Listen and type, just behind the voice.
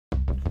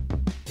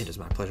It is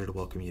my pleasure to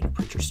welcome you to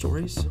Preacher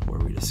Stories, where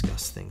we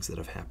discuss things that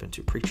have happened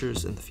to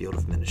preachers in the field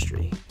of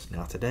ministry.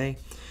 Now today,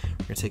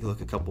 we're going to take a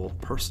look at a couple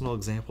personal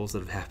examples that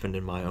have happened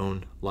in my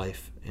own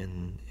life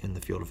in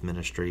the field of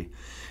ministry,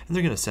 and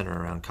they're going to center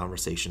around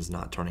conversations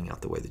not turning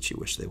out the way that you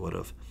wish they would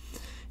have.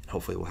 And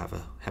hopefully we'll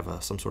have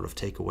some sort of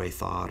takeaway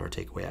thought or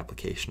takeaway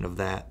application of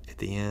that at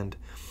the end.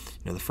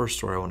 The first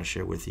story I want to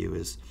share with you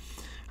is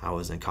I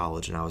was in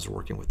college and I was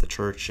working with the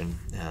church, and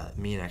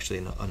me and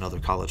actually another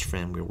college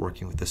friend, we were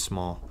working with this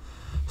small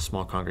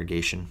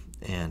congregation,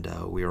 and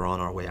we were on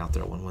our way out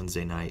there one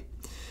Wednesday night,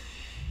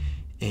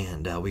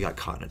 and we got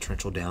caught in a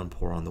torrential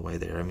downpour on the way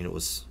there. I mean, it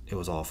was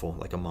awful,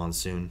 like a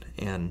monsoon.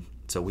 And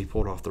so we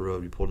pulled off the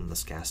road, we pulled in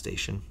this gas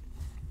station,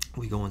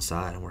 we go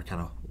inside, and we're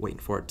kind of waiting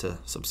for it to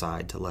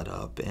subside, to let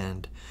up,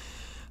 and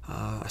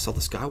I saw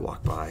this guy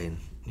walk by, and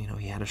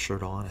he had a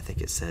shirt on. I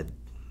think it said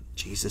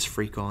Jesus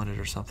Freak on it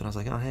or something. I was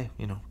like, oh, hey,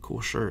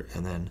 cool shirt.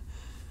 And then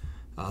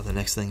the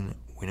next thing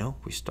we know,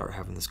 we start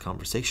having this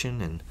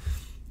conversation, and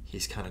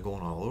he's kind of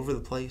going all over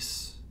the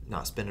place,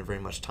 not spending very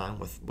much time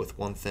with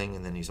one thing,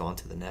 and then he's on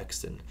to the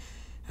next. And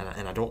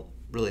I don't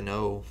really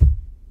know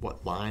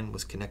what line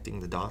was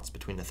connecting the dots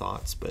between the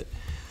thoughts, but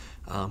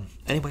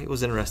anyway, it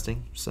was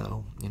interesting.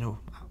 So,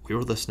 we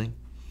were listening.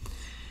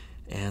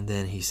 And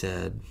then he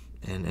said,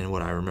 and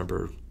what I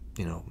remember,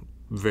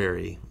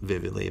 very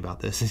vividly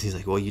about this is he's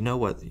like, well, you know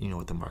what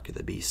the mark of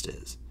the beast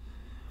is.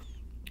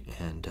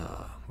 And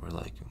we're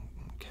like,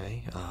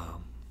 okay,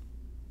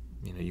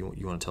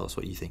 you want to tell us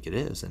what you think it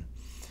is? And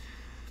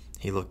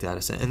he looked at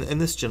us, and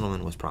this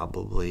gentleman was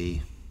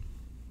probably,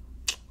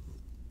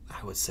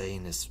 I would say,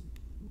 in his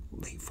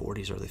late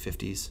 40s, early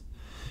 50s.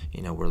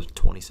 We're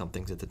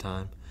 20-somethings at the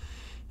time.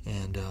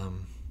 And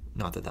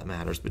not that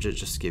matters, but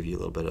just to give you a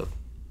little bit of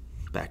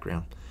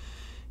background.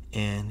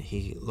 And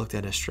he looked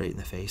at us straight in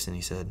the face, and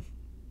he said,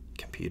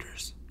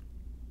 computers.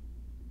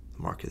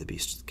 The mark of the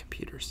beast is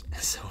computers.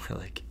 And so we're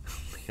like,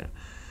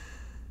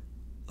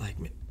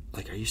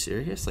 like, are you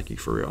serious? Like, you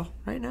for real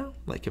right now?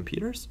 Like,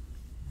 computers?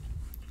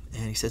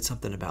 And he said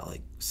something about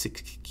like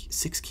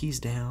six keys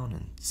down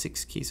and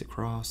 6 keys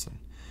across, and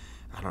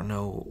I don't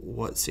know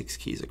what 6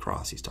 keys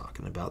across he's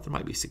talking about. There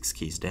might be 6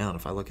 keys down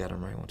if I look at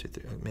them right. 1, 2,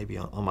 3. Maybe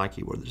on my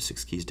keyboard there's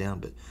 6 keys down,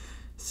 but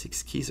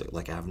 6 keys,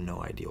 like, I have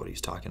no idea what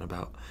he's talking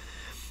about.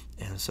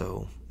 And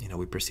so,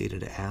 we proceeded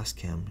to ask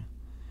him,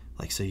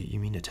 like, so you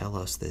mean to tell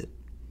us that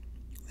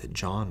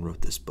John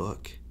wrote this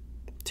book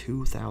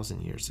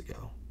 2,000 years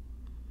ago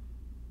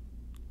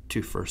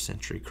to first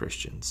century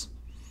Christians?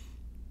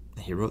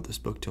 And he wrote this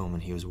book to them,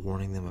 and he was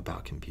warning them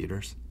about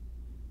computers?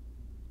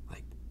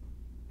 Like,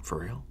 for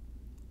real?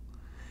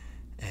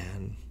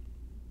 And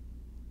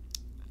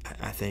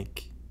I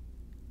think,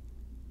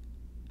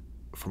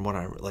 from what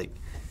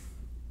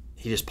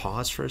he just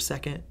paused for a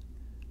second,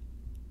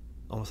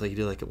 almost like he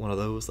did like one of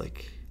those,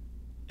 like,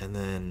 and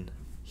then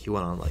he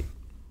went on, like,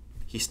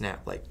 he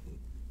snapped like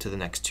to the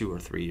next 2 or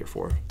 3 or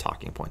 4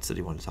 talking points that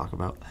he wanted to talk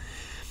about.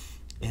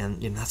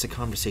 And that's a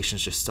conversation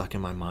that's just stuck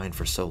in my mind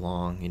for so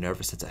long,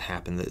 ever since it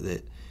happened,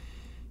 that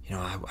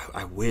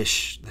I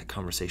wish that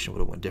conversation would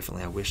have went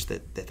differently. I wish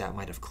that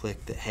might have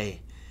clicked, that,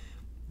 hey,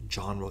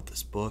 John wrote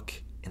this book,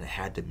 and it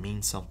had to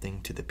mean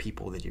something to the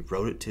people that he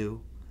wrote it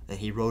to, and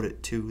he wrote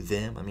it to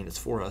them. I mean, it's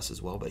for us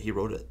as well, but he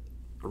wrote it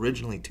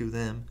originally to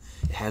them.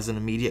 It has an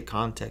immediate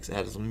context. It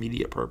has an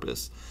immediate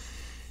purpose.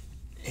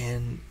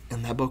 And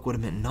that book would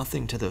have meant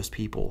nothing to those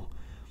people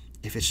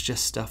if it's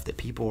just stuff that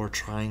people are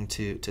trying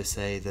to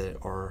say that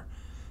are,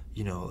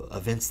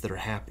 events that are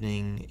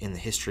happening in the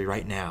history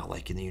right now,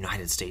 like in the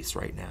United States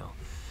right now.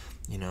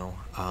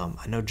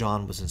 I know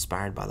John was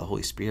inspired by the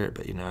Holy Spirit,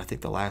 but, I think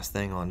the last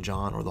thing on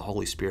John or the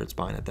Holy Spirit's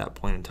mind at that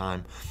point in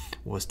time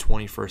was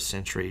 21st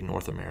century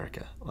North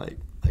America. Like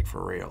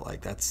for real.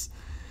 Like, that's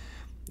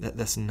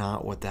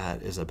not what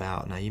that is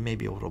about. Now, you may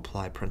be able to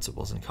apply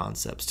principles and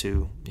concepts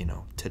to,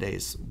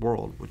 today's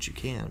world, which you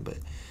can,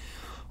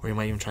 or you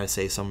might even try to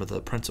say some of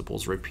the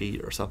principles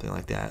repeat or something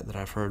like that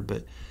I've heard,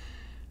 but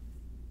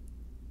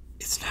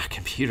it's not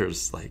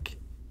computers. Like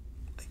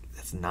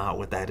that's not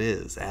what that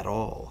is at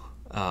all.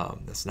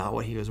 That's not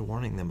what he was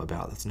warning them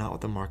about. That's not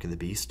what the mark of the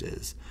beast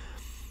is.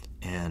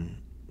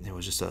 And it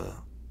was just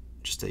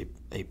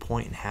a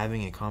point in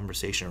having a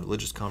conversation, a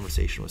religious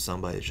conversation with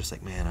somebody that's just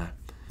like, man,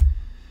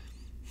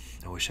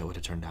 I wish I would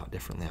have turned out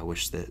differently. I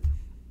wish that,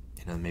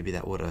 maybe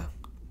that would have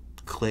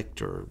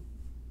clicked or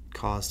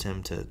caused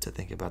him to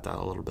think about that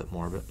a little bit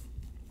more. But,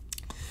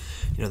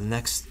 the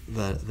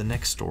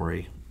next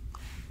story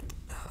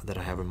that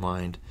I have in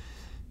mind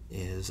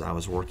is I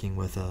was working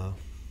with a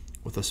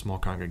small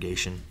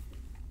congregation,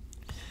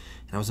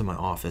 and I was in my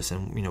office,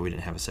 and, we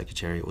didn't have a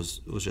secretary. It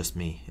was just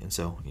me. And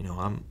so,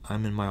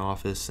 I'm in my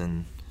office,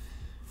 and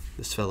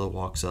this fellow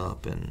walks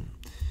up, and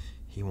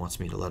he wants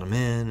me to let him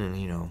in,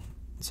 and,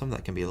 some of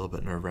that can be a little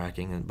bit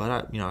nerve-wracking, but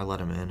I let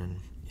him in, and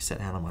he sat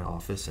down in my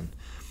office, and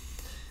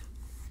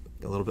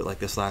a little bit like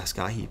this last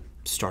guy, he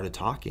started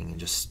talking and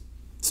just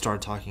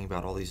started talking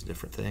about all these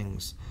different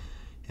things.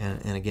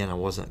 And again, I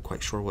wasn't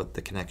quite sure what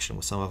the connection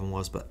with some of them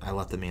was, but I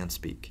let the man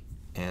speak.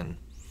 And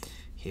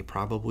he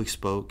probably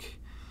spoke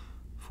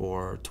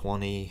for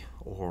 20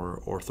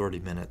 or 30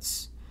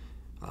 minutes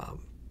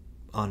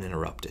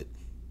uninterrupted.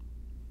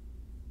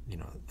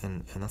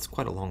 And that's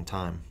quite a long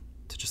time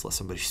to just let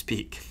somebody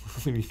speak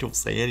when you don't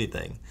say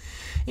anything.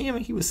 And,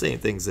 he was saying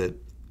things that,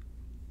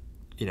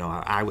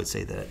 I would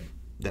say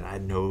that I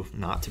know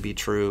not to be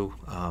true.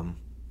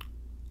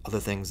 Other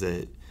things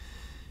that,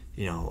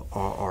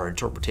 are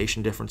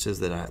interpretation differences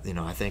that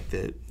I think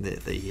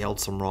that he held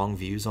some wrong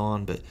views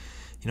on. But,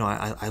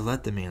 I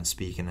let the man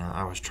speak, and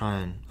I was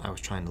trying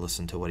to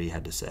listen to what he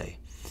had to say.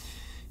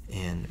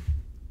 And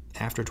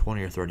after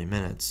 20 or 30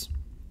 minutes,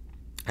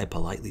 I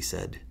politely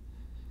said,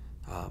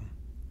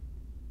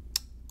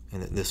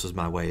 and this was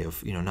my way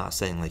of, not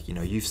saying like,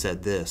 you've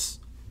said this,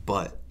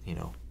 but,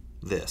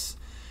 this.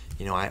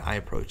 I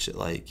approached it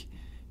like,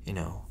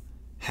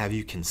 have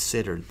you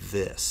considered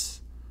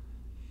this?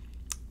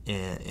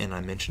 And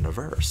I mentioned a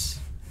verse.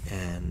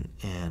 And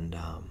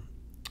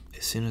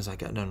as soon as I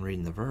got done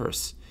reading the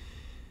verse,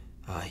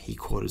 he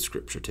quoted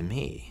scripture to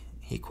me.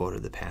 He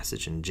quoted the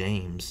passage in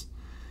James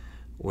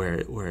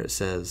where it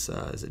says,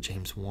 is it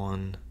James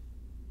 1,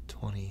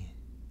 20,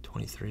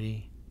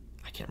 23?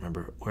 I can't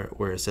remember,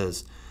 where it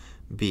says,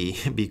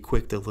 be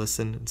quick to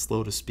listen and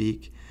slow to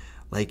speak.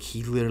 Like,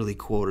 he literally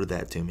quoted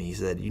that to me. He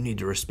said, you need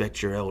to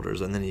respect your elders.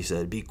 And then he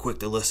said, be quick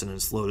to listen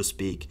and slow to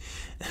speak.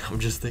 And I'm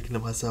just thinking to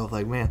myself,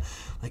 like, man,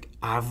 like,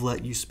 I've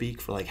let you speak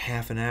for like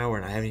half an hour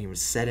and I haven't even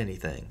said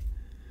anything.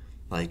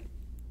 Like,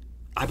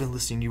 I've been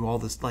listening to you all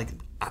this, like,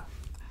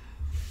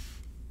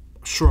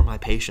 sure, my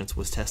patience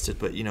was tested,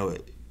 but,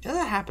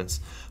 that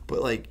happens.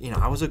 But, like,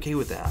 I was okay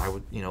with that. I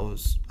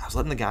was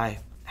letting the guy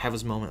have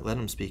his moment, let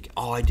him speak.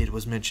 All I did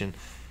was mention,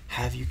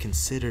 have you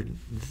considered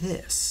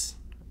this?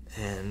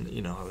 And,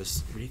 I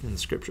was reading the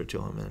scripture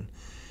to him,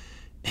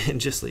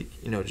 and just like,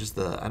 just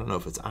I don't know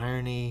if it's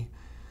irony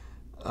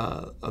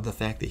of the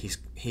fact that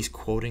he's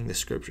quoting the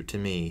scripture to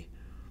me.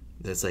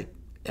 That's like,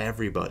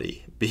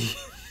 everybody be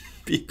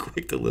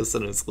quick to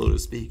listen and slow to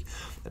speak.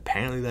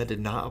 Apparently that did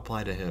not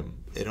apply to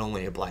him. It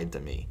only applied to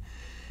me.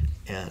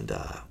 And,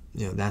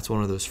 that's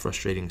one of those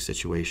frustrating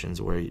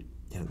situations where,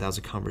 that was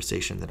a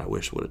conversation that I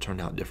wish would have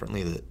turned out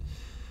differently,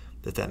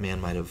 that man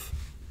might have,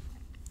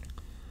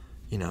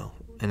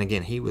 and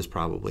again, he was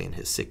probably in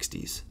his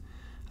 60s,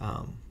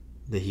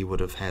 that he would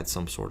have had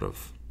some sort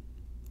of,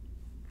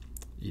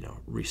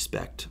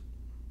 respect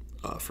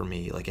for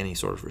me, like any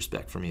sort of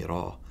respect for me at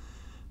all.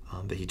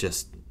 But he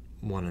just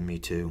wanted me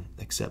to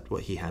accept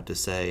what he had to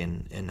say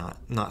and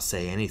not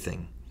say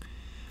anything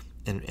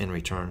in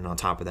return. And on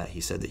top of that,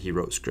 he said that he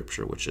wrote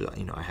scripture, which,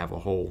 I have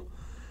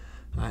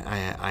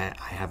I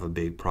have a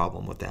big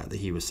problem with that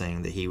he was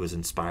saying that he was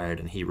inspired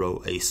and he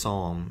wrote a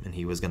psalm and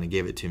he was going to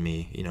give it to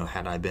me,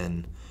 had I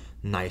been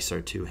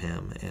nicer to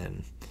him.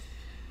 And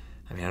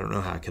I mean, I don't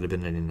know how I could have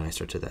been any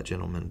nicer to that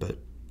gentleman,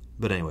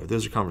 but anyway,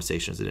 those are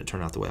conversations that didn't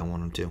turn out the way I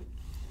wanted them to.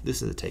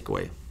 This is the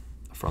takeaway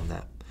from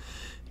that.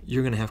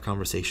 You're going to have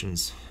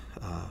conversations,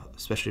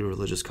 especially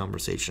religious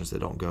conversations, that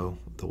don't go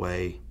the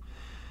way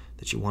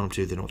that you want them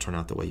to. They don't turn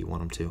out the way you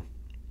want them to.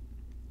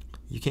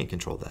 You can't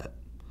control that.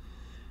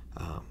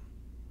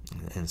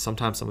 And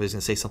sometimes somebody's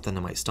going to say something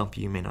that might stump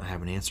you. You may not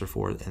have an answer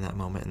for it in that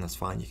moment, and that's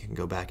fine. You can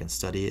go back and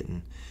study it.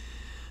 And,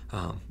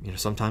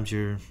 sometimes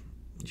you're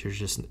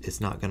just,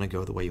 it's not going to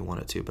go the way you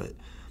want it to. But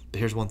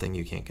here's one thing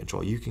you can't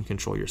control. You can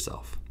control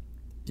yourself.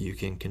 You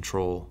can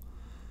control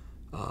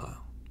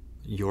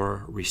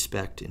your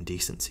respect and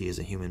decency as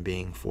a human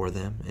being for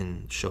them,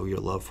 and show your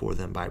love for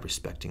them by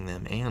respecting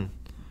them and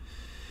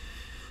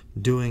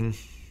doing,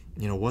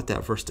 what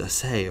that verse does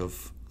say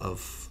of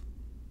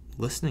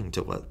listening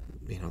to what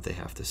they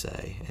have to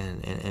say,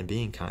 and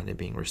being kind and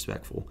being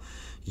respectful.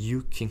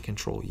 You can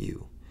control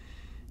you.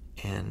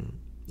 And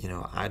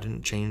I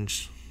didn't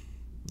change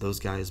those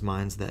guys'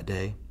 minds that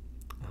day.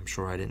 I'm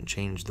sure I didn't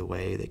change the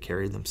way they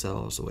carried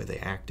themselves, the way they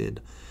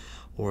acted,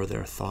 or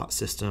their thought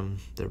system,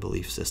 their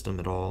belief system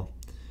at all.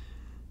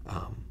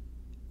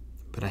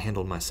 But I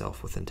handled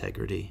myself with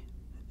integrity,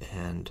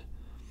 and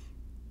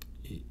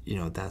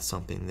that's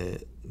something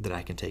that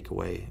I can take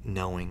away,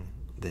 knowing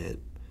that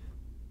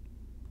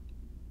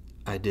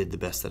I did the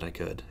best that I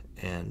could,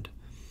 and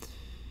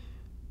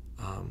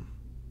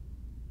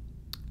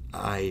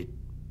I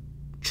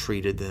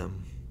treated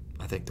them,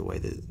 I think, the way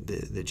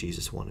that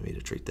Jesus wanted me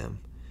to treat them.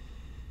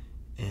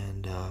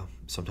 And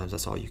sometimes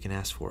that's all you can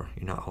ask for.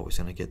 You're not always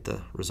going to get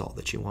the result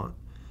that you want,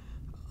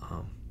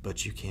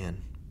 but you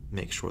can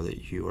make sure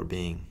that you are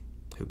being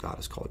who God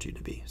has called you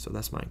to be. So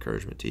that's my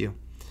encouragement to you.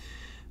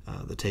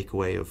 The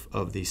takeaway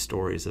of these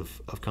stories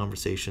of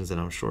conversations, and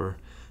I'm sure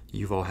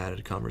you've all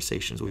had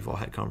conversations. We've all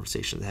had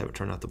conversations that haven't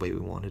turned out the way we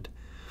wanted.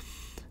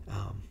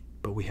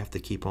 But we have to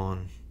keep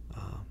on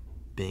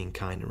being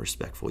kind and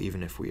respectful,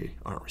 even if we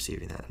aren't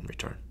receiving that in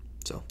return.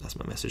 So that's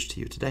my message to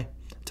you today.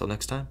 Until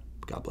next time,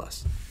 God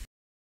bless.